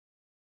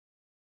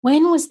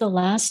When was the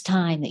last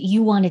time that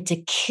you wanted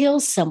to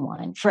kill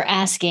someone for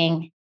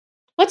asking,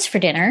 "What's for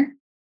dinner?"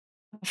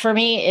 For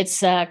me, it's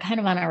kind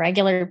of on a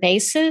regular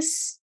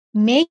basis,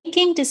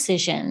 making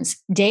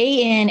decisions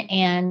day in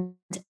and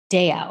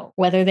day out,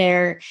 whether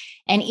they're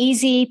an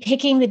easy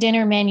picking the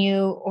dinner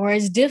menu or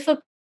as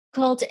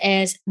difficult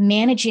as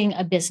managing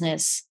a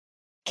business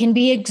can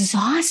be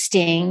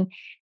exhausting,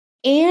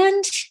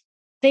 and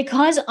they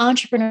cause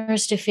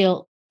entrepreneurs to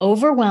feel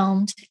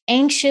overwhelmed,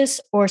 anxious,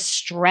 or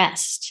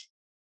stressed.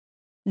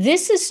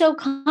 This is so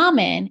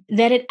common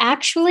that it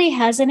actually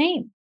has a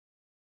name: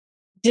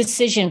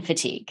 decision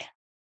fatigue.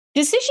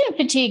 Decision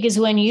fatigue is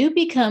when you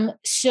become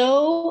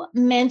so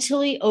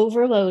mentally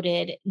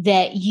overloaded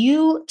that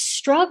you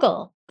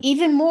struggle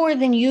even more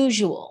than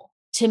usual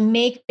to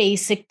make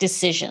basic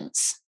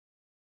decisions.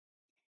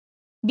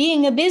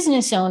 Being a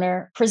business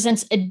owner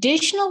presents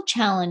additional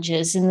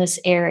challenges in this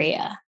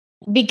area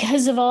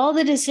because of all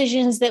the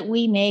decisions that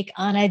we make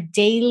on a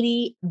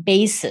daily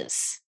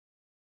basis.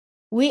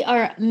 We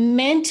are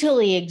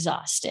mentally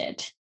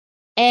exhausted.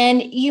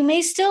 And you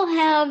may still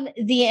have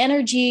the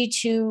energy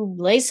to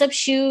lace up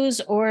shoes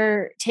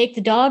or take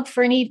the dog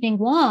for an evening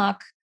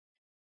walk,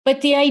 but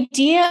the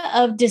idea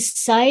of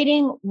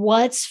deciding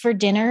what's for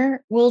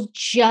dinner will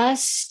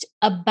just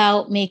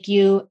about make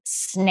you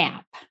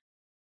snap.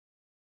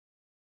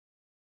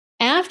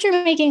 After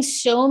making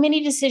so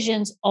many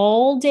decisions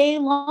all day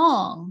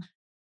long,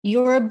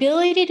 your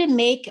ability to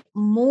make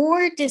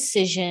more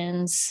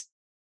decisions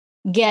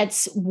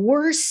gets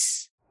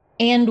worse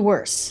and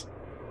worse.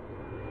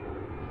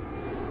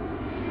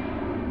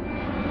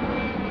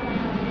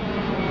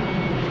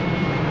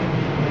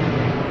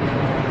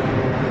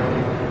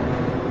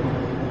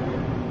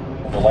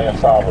 The land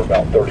side we're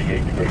about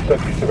 38 degrees.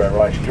 Thank you so very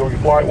much. Enjoy your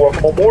flight.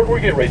 Welcome on board. We're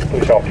getting ready to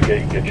push off the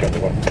gate and get you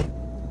underway.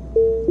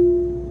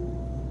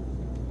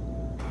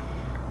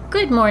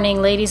 Good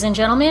morning, ladies and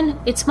gentlemen.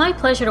 It's my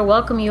pleasure to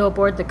welcome you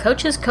aboard the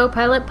Coach's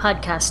Co-Pilot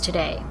podcast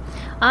today.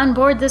 On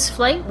board this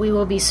flight, we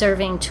will be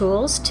serving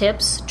tools,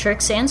 tips,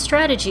 tricks, and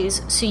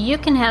strategies so you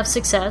can have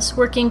success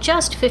working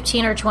just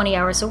 15 or 20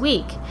 hours a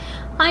week.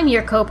 I'm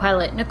your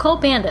co-pilot, Nicole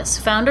Bandis,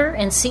 founder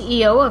and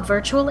CEO of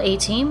Virtual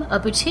A-Team, a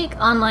boutique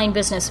online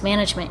business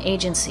management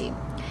agency.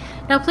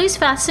 Now please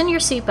fasten your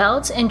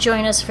seatbelts and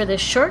join us for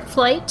this short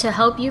flight to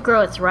help you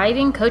grow a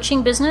thriving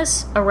coaching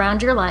business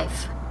around your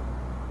life.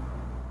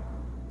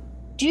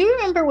 Do you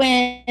remember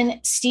when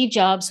Steve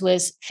Jobs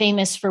was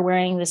famous for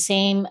wearing the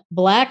same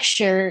black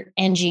shirt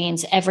and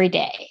jeans every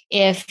day?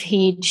 If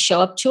he'd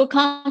show up to a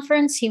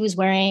conference, he was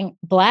wearing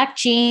black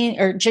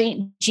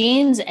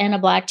jeans and a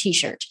black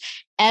t-shirt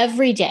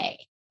every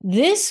day.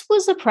 This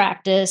was a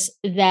practice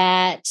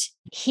that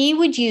he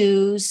would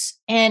use,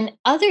 and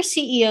other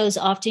CEOs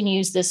often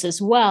use this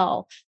as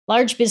well,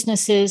 large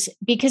businesses,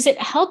 because it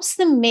helps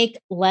them make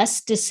less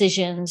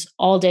decisions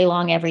all day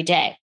long every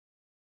day.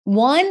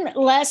 One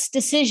less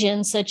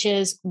decision, such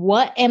as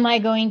what am I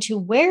going to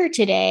wear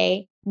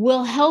today,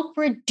 will help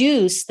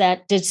reduce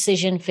that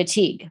decision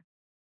fatigue.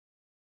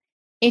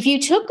 If you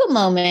took a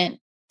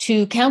moment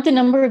to count the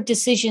number of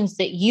decisions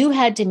that you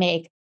had to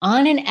make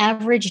on an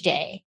average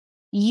day,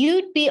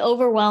 you'd be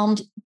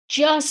overwhelmed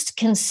just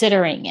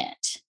considering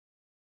it.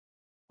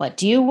 What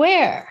do you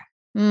wear?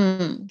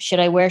 Should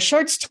I wear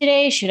shorts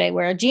today? Should I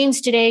wear jeans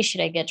today? Should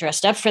I get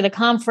dressed up for the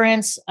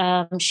conference?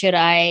 Should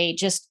I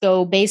just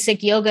go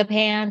basic yoga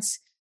pants?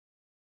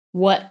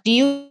 What do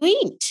you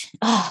eat?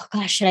 Oh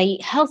gosh, should I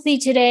eat healthy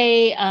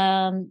today?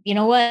 You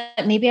know what?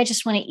 Maybe I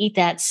just want to eat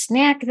that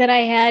snack that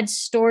I had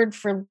stored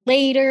for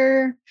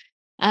later.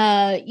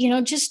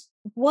 Just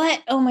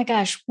what? Oh my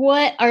gosh,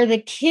 what are the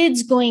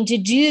kids going to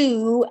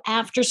do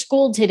after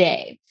school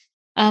today?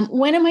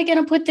 When am I going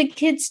to put the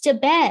kids to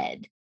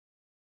bed?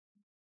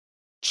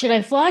 Should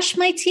I floss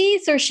my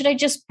teeth or should I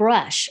just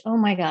brush? Oh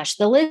my gosh,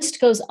 the list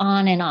goes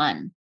on and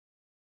on.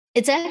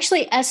 It's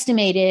actually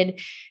estimated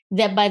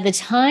that by the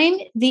time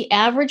the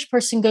average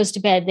person goes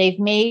to bed, they've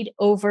made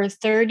over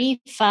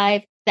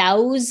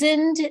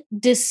 35,000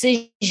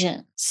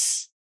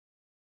 decisions.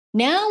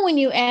 Now, when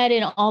you add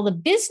in all the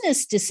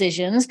business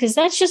decisions, because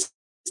that's just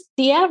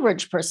the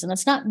average person,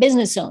 that's not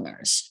business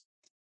owners,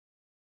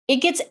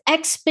 it gets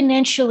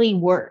exponentially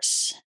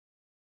worse.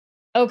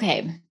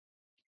 Okay.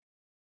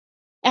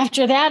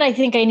 After that, I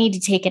think I need to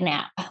take a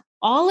nap.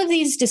 All of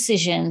these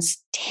decisions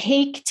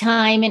take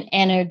time and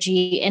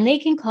energy, and they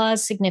can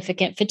cause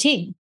significant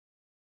fatigue.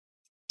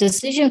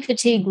 Decision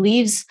fatigue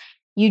leaves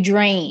you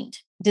drained.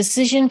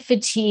 Decision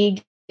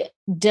fatigue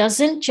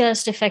doesn't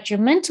just affect your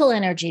mental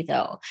energy,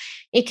 though.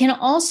 It can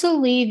also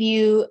leave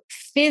you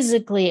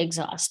physically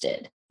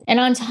exhausted. And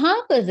on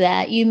top of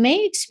that, you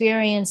may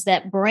experience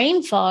that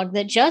brain fog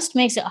that just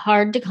makes it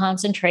hard to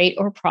concentrate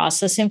or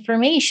process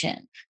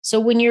information. So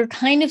when you're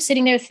kind of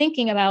sitting there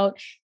thinking about,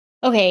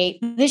 okay,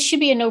 this should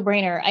be a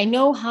no-brainer. I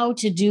know how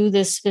to do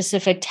this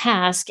specific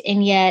task,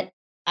 and yet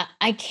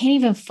I can't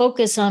even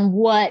focus on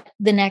what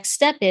the next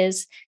step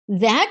is.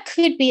 That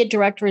could be a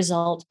direct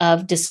result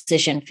of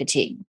decision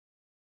fatigue.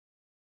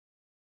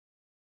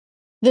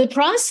 The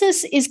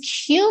process is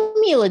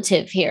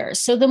cumulative here.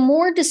 So the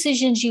more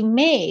decisions you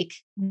make,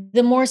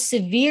 the more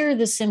severe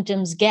the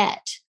symptoms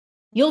get.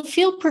 You'll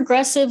feel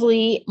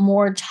progressively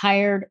more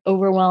tired,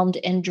 overwhelmed,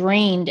 and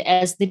drained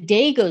as the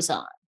day goes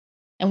on.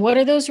 And what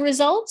are those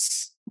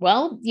results?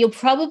 Well, you'll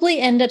probably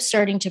end up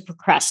starting to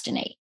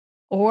procrastinate,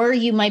 or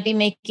you might be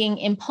making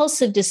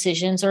impulsive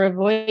decisions or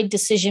avoid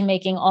decision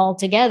making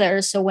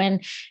altogether. So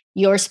when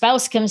your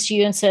spouse comes to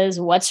you and says,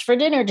 "What's for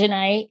dinner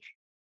tonight?"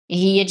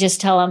 you just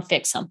tell them,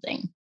 "Fix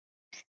something."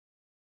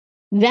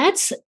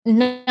 That's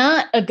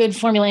not a good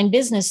formula in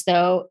business,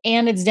 though.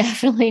 And it's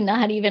definitely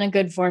not even a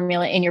good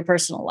formula in your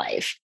personal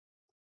life.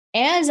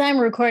 As I'm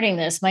recording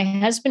this, my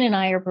husband and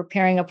I are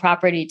preparing a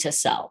property to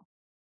sell.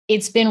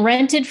 It's been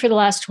rented for the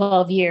last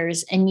 12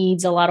 years and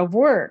needs a lot of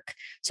work.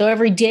 So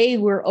every day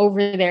we're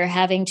over there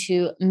having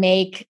to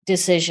make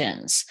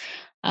decisions.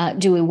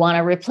 Do we want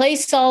to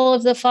replace all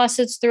of the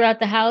faucets throughout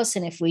the house?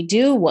 And if we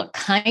do, what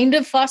kind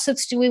of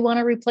faucets do we want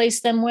to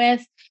replace them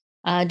with?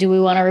 Do we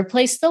want to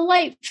replace the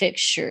light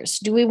fixtures?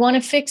 Do we want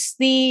to fix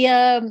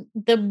the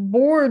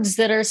boards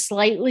that are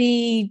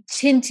slightly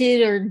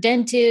tinted or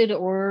dented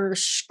or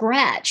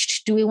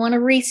scratched? Do we want to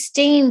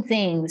restain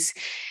things?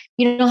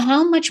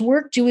 How much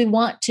work do we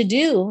want to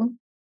do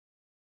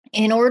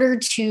in order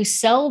to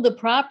sell the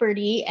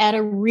property at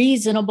a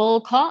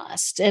reasonable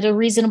cost, at a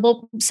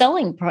reasonable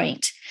selling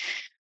point?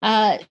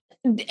 And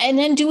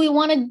then do we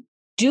want to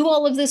do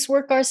all of this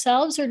work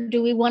ourselves, or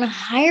do we want to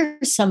hire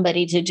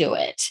somebody to do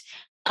it?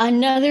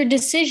 Another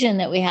decision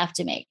that we have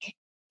to make.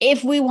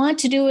 If we want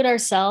to do it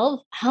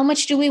ourselves, how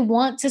much do we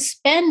want to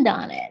spend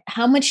on it?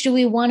 How much do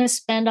we want to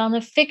spend on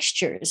the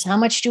fixtures? How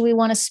much do we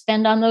want to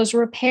spend on those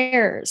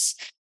repairs?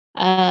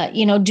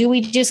 Do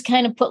we just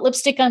kind of put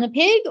lipstick on the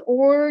pig,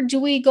 or do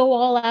we go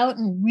all out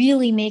and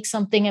really make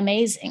something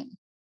amazing?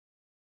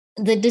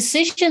 The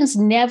decisions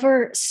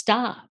never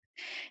stop.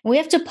 We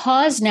have to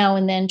pause now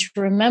and then to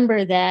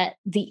remember that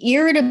the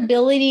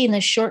irritability and the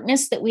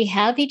shortness that we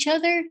have each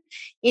other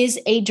is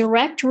a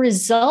direct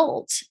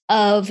result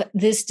of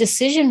this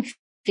decision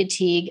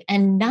fatigue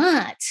and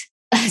not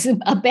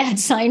a bad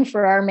sign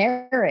for our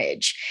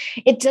marriage.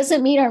 It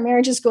doesn't mean our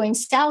marriage is going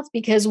south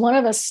because one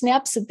of us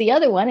snaps at the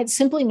other one. It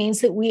simply means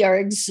that we are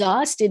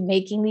exhausted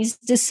making these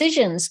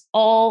decisions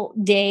all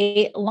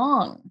day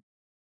long.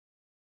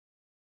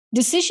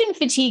 Decision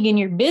fatigue in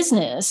your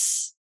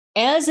business.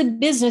 As a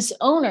business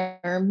owner,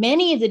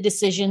 many of the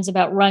decisions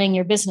about running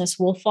your business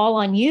will fall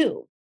on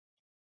you.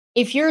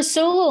 If you're a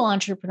solo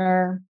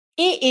entrepreneur,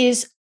 it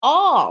is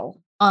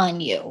all on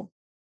you.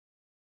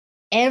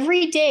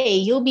 Every day,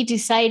 you'll be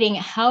deciding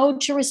how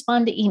to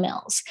respond to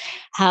emails,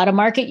 how to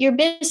market your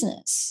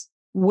business,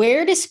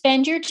 where to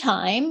spend your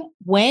time,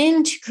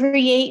 when to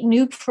create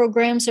new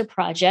programs or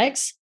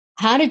projects,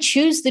 how to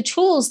choose the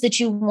tools that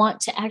you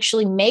want to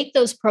actually make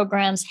those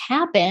programs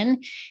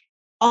happen.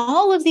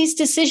 All of these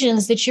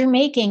decisions that you're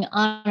making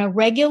on a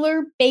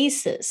regular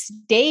basis,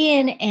 day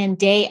in and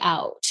day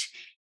out.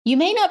 You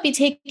may not be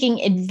taking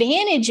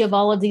advantage of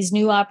all of these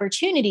new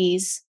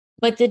opportunities,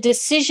 but the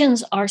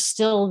decisions are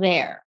still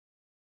there.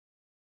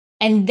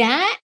 And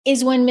that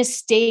is when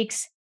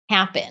mistakes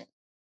happen.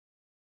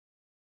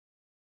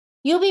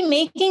 You'll be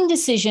making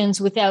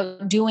decisions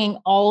without doing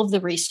all of the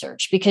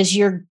research because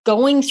you're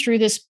going through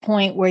this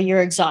point where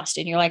you're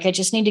exhausted. You're like, I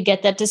just need to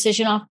get that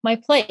decision off my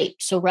plate.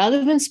 So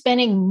rather than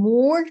spending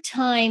more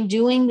time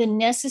doing the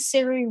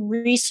necessary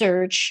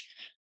research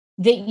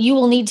that you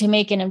will need to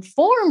make an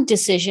informed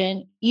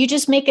decision, you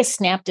just make a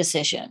snap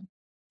decision.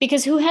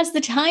 Because who has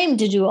the time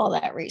to do all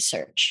that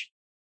research?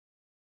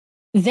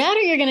 That, or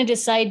you're going to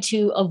decide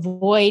to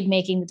avoid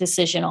making the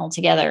decision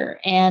altogether.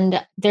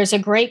 And there's a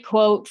great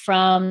quote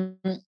from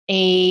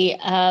a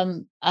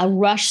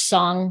Rush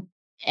song,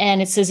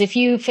 and it says, "If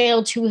you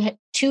fail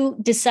to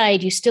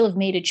decide, you still have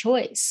made a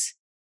choice."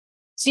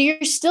 So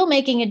you're still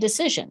making a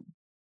decision.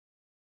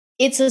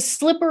 It's a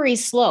slippery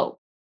slope.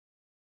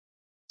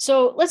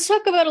 So let's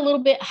talk about a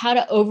little bit how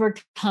to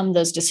overcome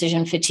those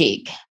decision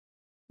fatigue.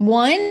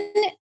 One,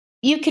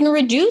 you can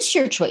reduce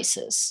your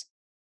choices.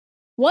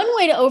 One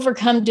way to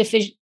overcome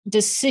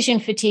decision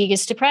fatigue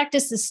is to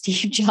practice the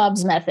Steve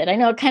Jobs method. I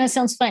know it kind of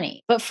sounds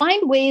funny, but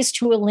find ways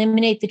to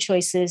eliminate the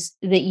choices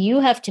that you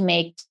have to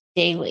make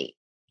daily.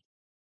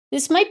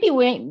 This might be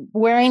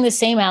wearing the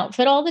same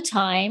outfit all the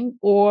time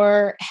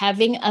or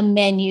having a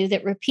menu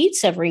that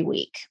repeats every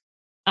week.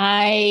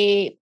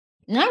 I'm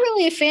not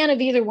really a fan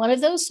of either one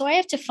of those, so I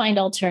have to find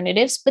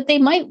alternatives, but they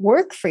might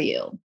work for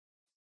you.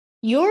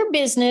 Your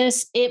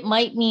business, it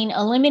might mean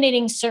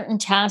eliminating certain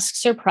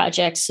tasks or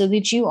projects so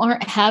that you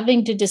aren't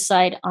having to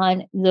decide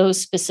on those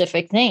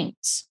specific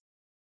things.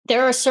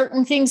 There are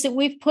certain things that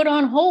we've put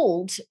on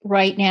hold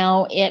right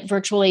now at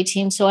Virtual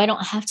A-Team, so I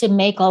don't have to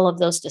make all of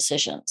those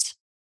decisions.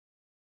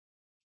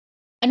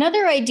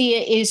 Another idea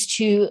is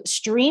to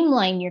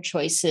streamline your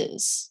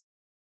choices.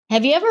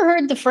 Have you ever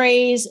heard the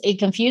phrase, "A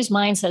confused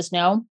mind says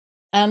no"?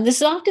 This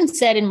is often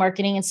said in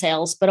marketing and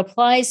sales, but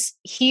applies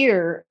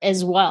here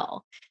as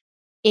well.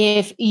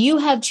 If you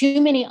have too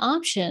many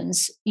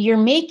options, you're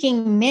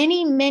making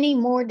many, many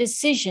more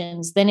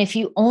decisions than if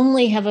you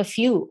only have a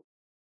few.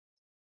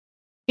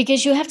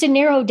 Because you have to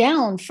narrow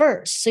down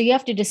first. So you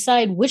have to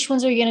decide which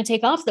ones are you going to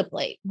take off the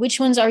plate? Which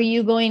ones are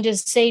you going to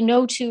say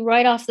no to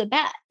right off the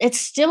bat? It's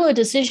still a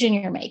decision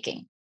you're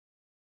making.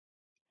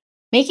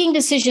 Making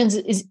decisions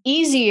is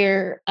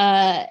easier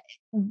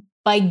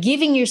by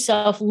giving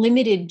yourself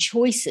limited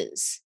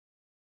choices.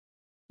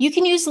 You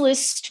can use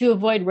lists to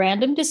avoid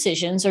random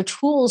decisions or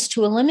tools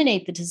to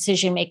eliminate the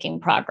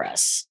decision-making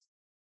progress.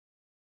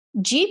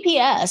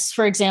 GPS,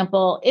 for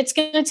example, it's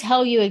going to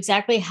tell you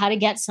exactly how to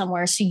get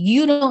somewhere, so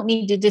you don't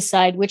need to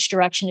decide which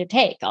direction to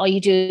take. All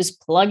you do is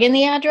plug in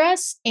the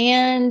address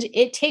and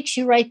it takes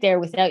you right there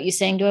without you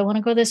saying, do I want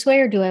to go this way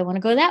or do I want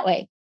to go that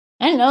way?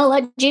 I don't know,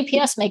 let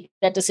GPS make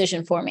that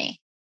decision for me.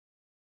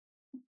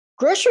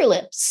 Grocery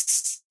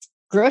lists,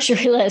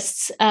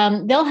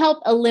 they'll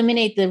help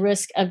eliminate the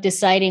risk of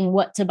deciding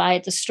what to buy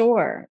at the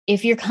store.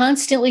 If you're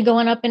constantly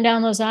going up and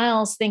down those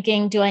aisles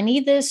thinking, do I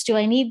need this? Do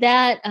I need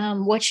that?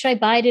 What should I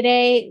buy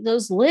today?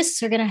 Those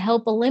lists are going to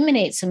help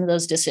eliminate some of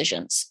those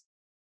decisions.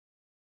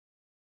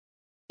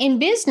 In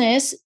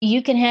business,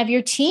 you can have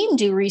your team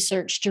do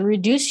research to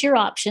reduce your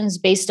options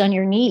based on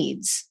your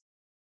needs.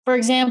 For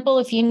example,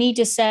 if you need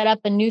to set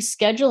up a new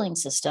scheduling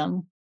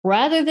system,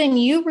 rather than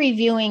you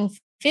reviewing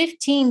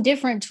 15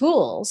 different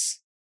tools,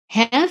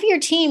 have your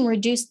team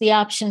reduce the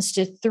options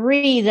to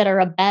 3 that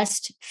are a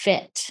best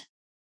fit.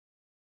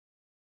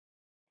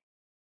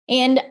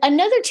 And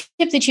another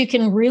tip that you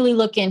can really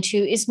look into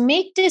is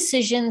make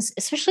decisions,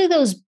 especially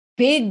those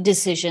big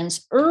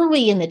decisions,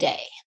 early in the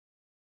day.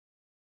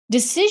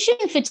 Decision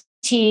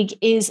fatigue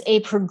is a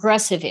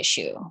progressive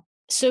issue.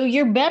 So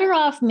you're better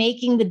off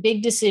making the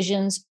big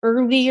decisions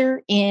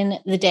earlier in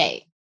the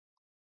day.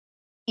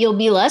 You'll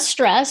be less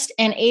stressed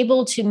and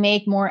able to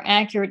make more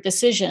accurate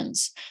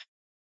decisions.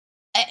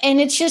 And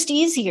it's just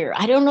easier.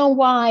 I don't know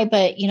why,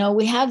 but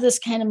we have this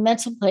kind of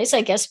mental place,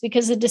 I guess,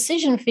 because of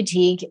decision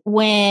fatigue.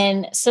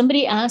 When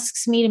somebody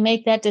asks me to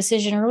make that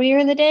decision earlier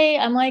in the day,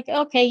 I'm like,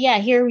 okay, yeah,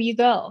 here you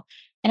go.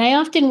 And I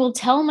often will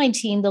tell my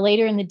team the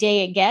later in the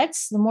day it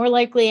gets, the more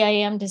likely I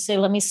am to say,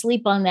 let me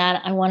sleep on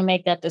that. I want to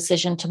make that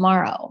decision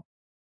tomorrow.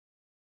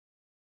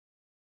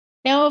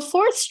 Now, a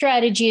fourth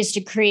strategy is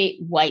to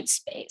create white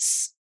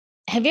space.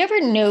 Have you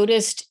ever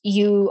noticed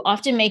you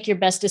often make your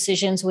best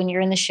decisions when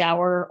you're in the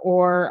shower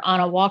or on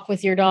a walk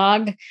with your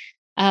dog?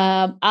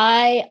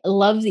 I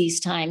love these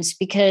times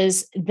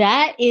because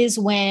that is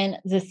when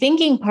the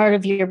thinking part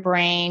of your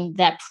brain,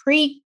 that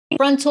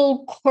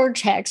prefrontal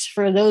cortex,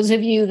 for those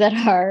of you that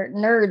are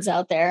nerds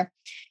out there,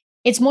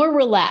 it's more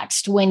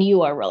relaxed when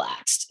you are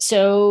relaxed.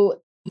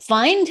 So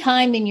find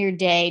time in your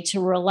day to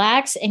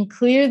relax and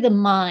clear the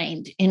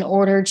mind in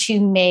order to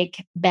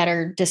make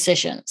better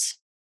decisions.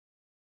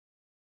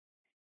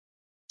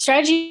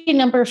 Strategy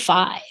number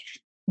 5,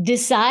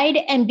 decide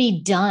and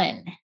be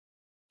done.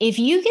 If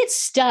you get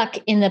stuck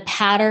in the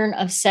pattern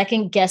of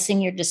second guessing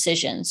your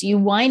decisions, you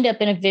wind up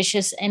in a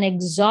vicious and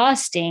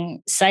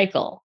exhausting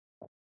cycle.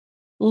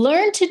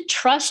 Learn to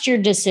trust your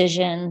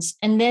decisions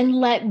and then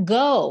let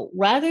go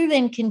rather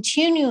than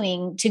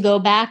continuing to go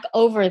back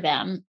over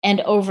them and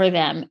over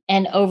them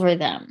and over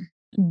them.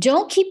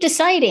 Don't keep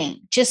deciding.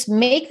 Just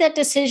make that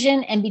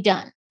decision and be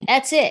done.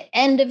 That's it.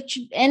 End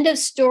of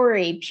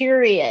story,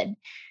 period.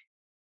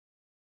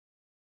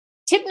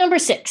 Tip number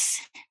 6,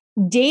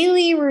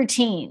 daily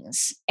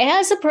routines.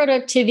 As a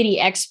productivity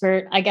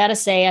expert, I got to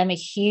say I'm a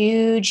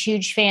huge,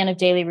 huge fan of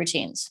daily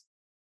routines,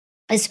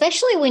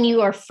 especially when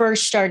you are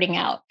first starting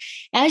out.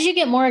 As you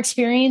get more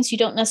experience, you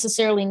don't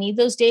necessarily need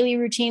those daily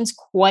routines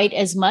quite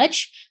as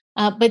much,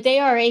 but they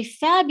are a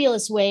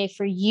fabulous way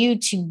for you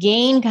to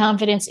gain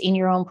confidence in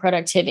your own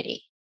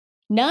productivity.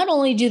 Not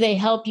only do they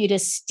help you to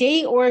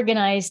stay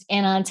organized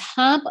and on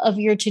top of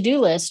your to-do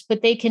list,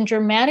 but they can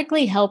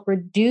dramatically help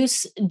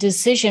reduce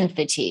decision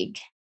fatigue.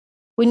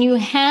 When you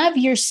have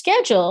your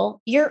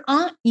schedule,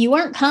 you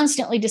aren't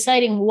constantly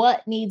deciding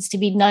what needs to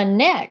be done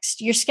next.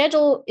 Your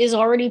schedule is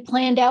already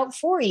planned out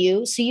for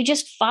you, so you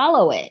just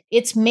follow it.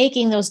 It's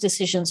making those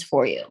decisions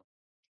for you.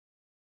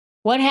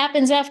 What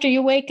happens after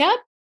you wake up?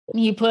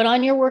 You put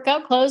on your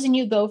workout clothes and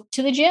you go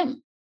to the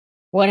gym.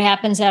 What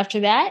happens after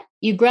that?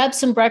 You grab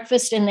some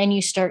breakfast and then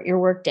you start your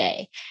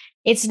workday.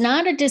 It's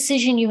not a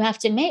decision you have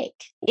to make.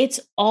 It's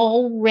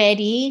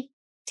already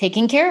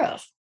taken care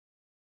of.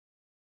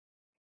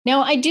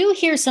 Now, I do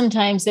hear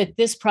sometimes that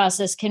this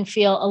process can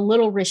feel a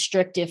little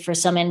restrictive for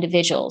some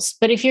individuals,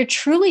 but if you're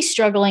truly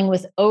struggling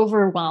with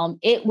overwhelm,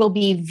 it will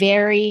be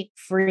very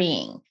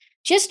freeing.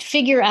 Just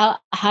figure out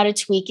how to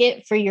tweak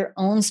it for your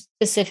own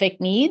specific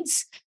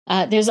needs.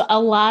 There's a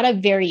lot of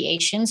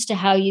variations to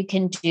how you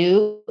can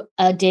do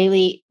a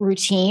daily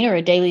routine or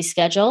a daily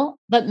schedule,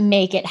 but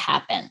make it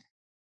happen.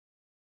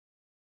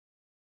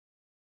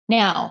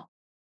 Now,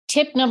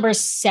 tip number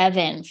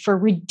 7 for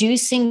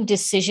reducing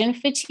decision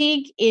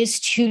fatigue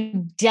is to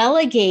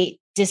delegate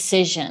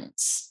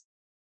decisions.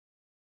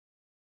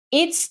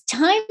 It's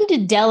time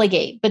to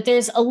delegate, but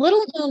there's a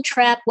little known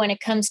trap when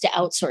it comes to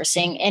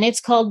outsourcing, and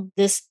it's called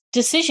this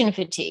decision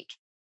fatigue.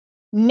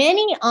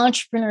 Many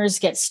entrepreneurs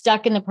get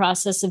stuck in the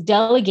process of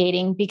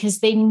delegating because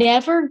they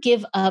never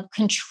give up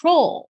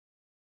control.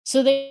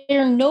 So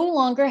they're no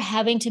longer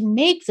having to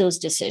make those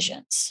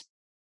decisions.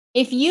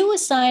 If you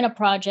assign a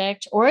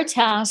project or a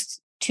task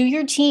to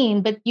your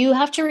team, but you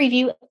have to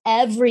review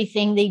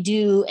everything they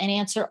do and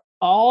answer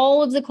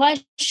all of the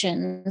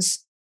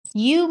questions,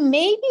 you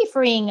may be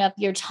freeing up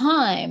your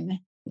time,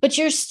 but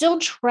you're still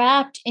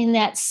trapped in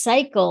that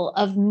cycle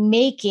of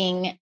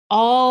making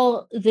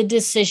all the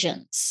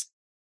decisions.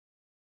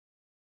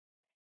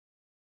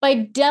 By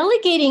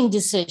delegating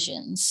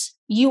decisions,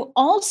 you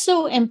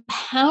also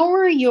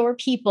empower your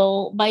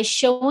people by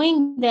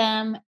showing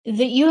them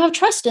that you have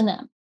trust in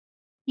them.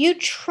 You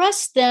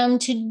trust them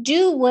to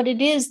do what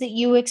it is that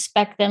you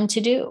expect them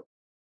to do.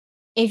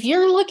 If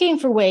you're looking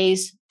for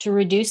ways to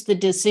reduce the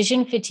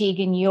decision fatigue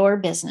in your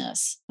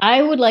business,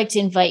 I would like to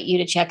invite you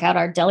to check out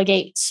our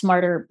Delegate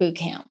Smarter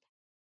Bootcamp.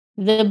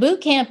 The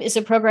Bootcamp is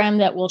a program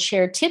that will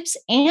share tips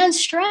and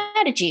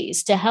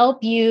strategies to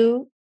help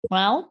you,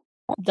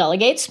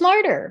 delegate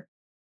smarter.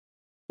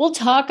 We'll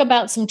talk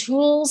about some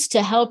tools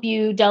to help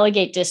you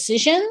delegate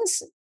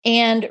decisions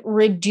and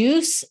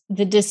reduce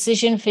the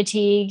decision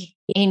fatigue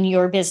in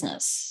your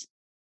business.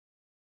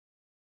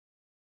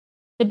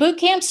 The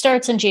bootcamp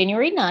starts on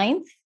January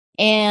 9th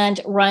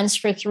and runs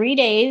for 3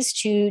 days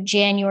to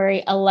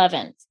January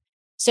 11th.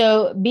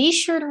 So be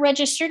sure to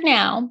register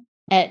now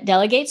at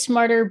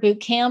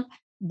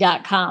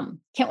delegatesmarterbootcamp.com.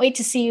 Can't wait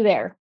to see you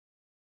there.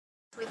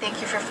 We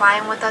thank you for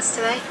flying with us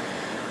today.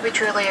 We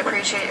truly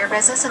appreciate your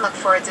business and look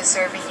forward to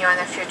serving you on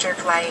a future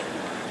flight.